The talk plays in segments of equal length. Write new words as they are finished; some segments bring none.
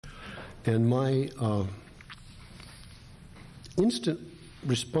And my instant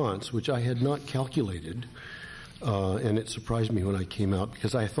response, which I had not calculated, and it surprised me when I came out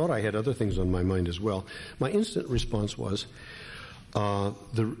because I thought I had other things on my mind as well. My instant response was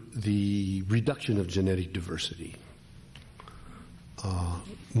the reduction of genetic diversity.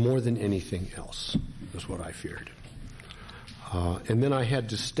 More than anything else is what I feared. And then I had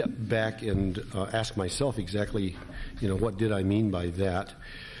to step back and ask myself exactly, what did I mean by that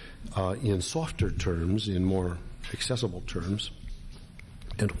in softer terms, in more accessible terms,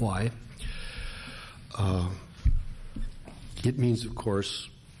 and why. It means, of course,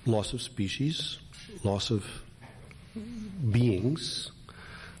 loss of species, loss of beings,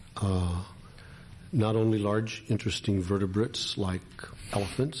 not only large, interesting vertebrates like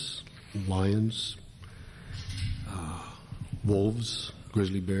elephants, lions, wolves,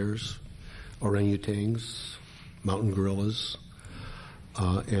 grizzly bears, orangutans, mountain gorillas,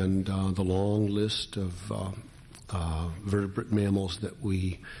 and the long list of vertebrate mammals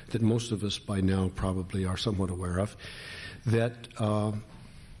that most of us by now probably are somewhat aware of, that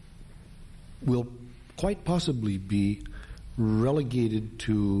will quite possibly be relegated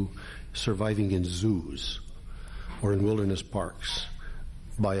to surviving in zoos or in wilderness parks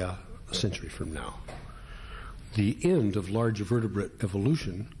by a century from now. The end of large vertebrate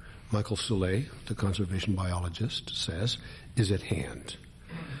evolution, Michael Soule, the conservation biologist, says, is at hand.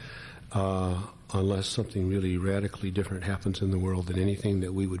 Unless something really radically different happens in the world than anything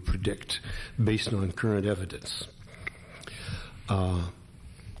that we would predict based on current evidence.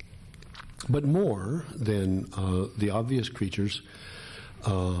 But more than the obvious creatures,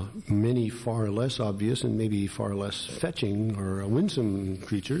 many far less obvious and maybe far less fetching or winsome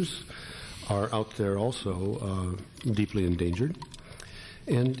creatures are out there also deeply endangered.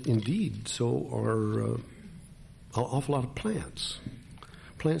 And indeed, so are an awful lot of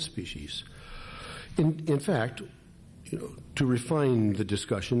plant species. In fact, to refine the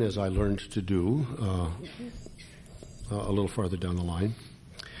discussion, as I learned to do a little farther down the line,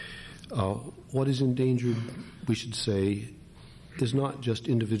 what is endangered, we should say, is not just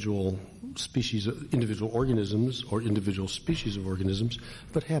individual organisms or individual species of organisms,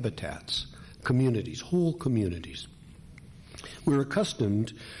 but habitats, communities, whole communities. We're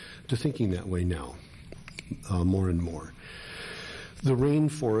accustomed to thinking that way now, more and more. The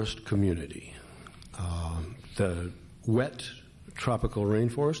rainforest community, the wet tropical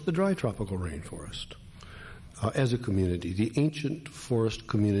rainforest, the dry tropical rainforest, as a community, the ancient forest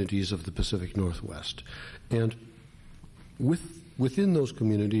communities of the Pacific Northwest. And within those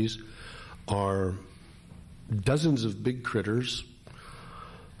communities are dozens of big critters,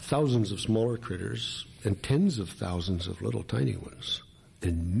 thousands of smaller critters, and tens of thousands of little tiny ones,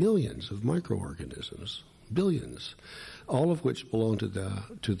 and millions of microorganisms, billions, all of which belong to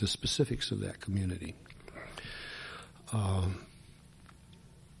the specifics of that community.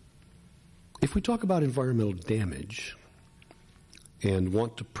 If we talk about environmental damage and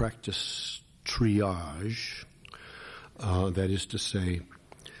want to practice triage, that is to say,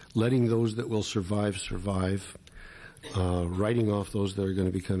 letting those that will survive, writing off those that are going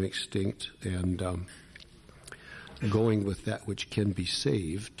to become extinct, and going with that which can be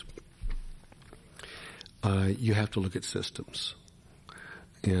saved, you have to look at systems.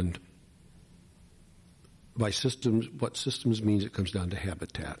 And by systems, what systems means, it comes down to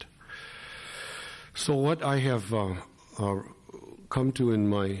habitat. So what I have come to in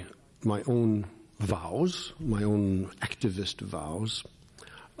my own vows, my own activist vows,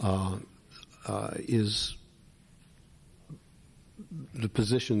 is the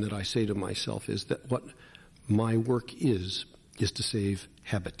position that I say to myself is that what my work is to save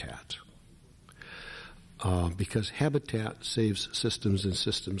habitat. Because habitat saves systems and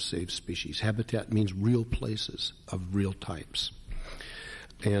systems save species. Habitat means real places of real types.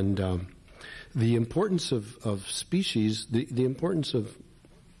 And the importance of species, the importance of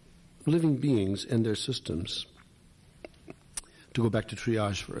living beings and their systems, to go back to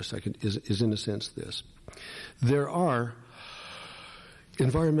triage for a second, is in a sense this. There are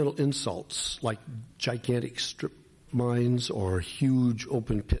environmental insults like gigantic strip mines or huge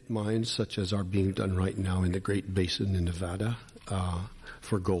open pit mines such as are being done right now in the Great Basin in Nevada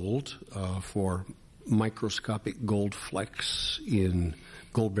for gold, for microscopic gold flecks in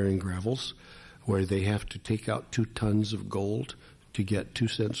gold-bearing gravels where they have to take out 2 tons of gold to get 2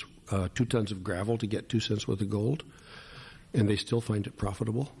 cents, 2 tons of gravel to get 2 cents worth of gold, and they still find it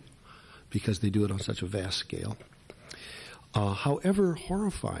profitable because they do it on such a vast scale. However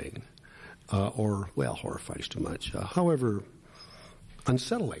horrifying, horrifying is too much, however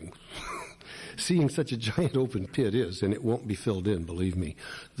unsettling seeing such a giant open pit is, and it won't be filled in, believe me.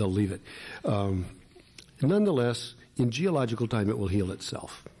 They'll leave it. Nonetheless, in geological time, it will heal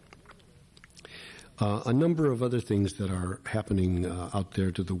itself. A number of other things that are happening out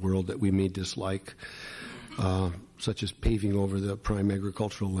there to the world that we may dislike, such as paving over the prime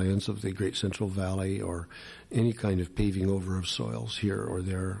agricultural lands of the Great Central Valley, or any kind of paving over of soils here or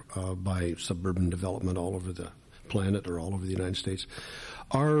there by suburban development all over the planet or all over the United States,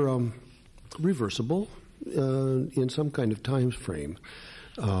 are reversible in some kind of time frame.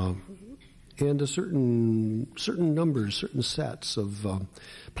 And a certain numbers, certain sets of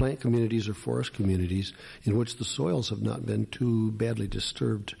plant communities or forest communities in which the soils have not been too badly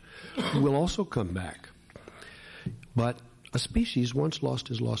disturbed will also come back. But a species once lost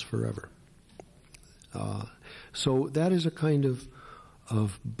is lost forever. So that is a kind of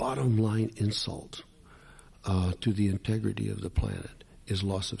bottom line insult to the integrity of the planet, is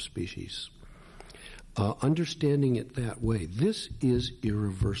loss of species. Understanding it that way, this is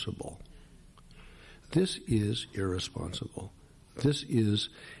irreversible. This is irresponsible. This is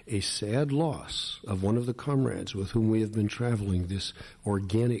a sad loss of one of the comrades with whom we have been traveling this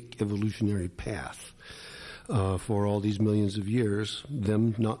organic evolutionary path for all these millions of years,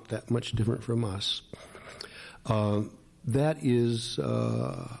 them not that much different from us. That is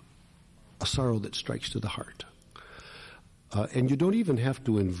a sorrow that strikes to the heart. And you don't even have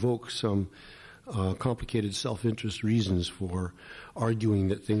to invoke some complicated self-interest reasons for arguing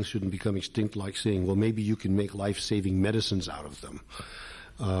that things shouldn't become extinct, like saying, well, maybe you can make life-saving medicines out of them,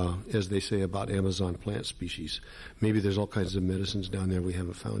 as they say about Amazon plant species. Maybe there's all kinds of medicines down there we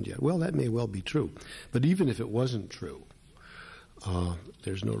haven't found yet. Well, that may well be true. But even if it wasn't true,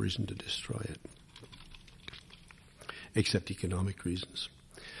 there's no reason to destroy it, except economic reasons.